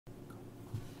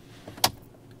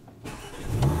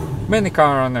Many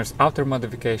car owners after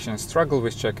modification struggle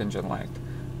with check engine light,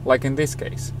 like in this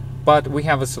case. But we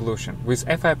have a solution. With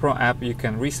FI Pro app you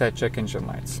can reset check engine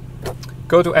lights.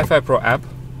 Go to FI Pro app,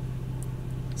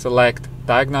 select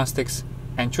Diagnostics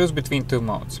and choose between two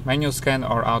modes, Manual Scan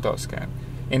or Auto Scan.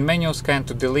 In Manual Scan,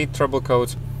 to delete trouble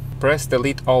codes, press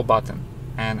Delete All button,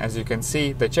 and as you can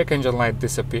see, the check engine light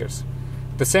disappears.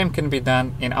 The same can be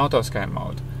done in Auto Scan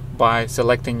mode by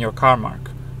selecting your car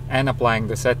mark and applying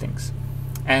the settings,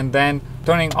 and then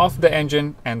turning off the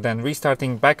engine and then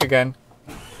restarting back again.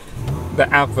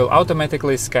 The app will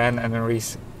automatically scan and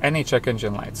erase any check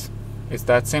engine lights. It's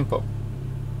that simple.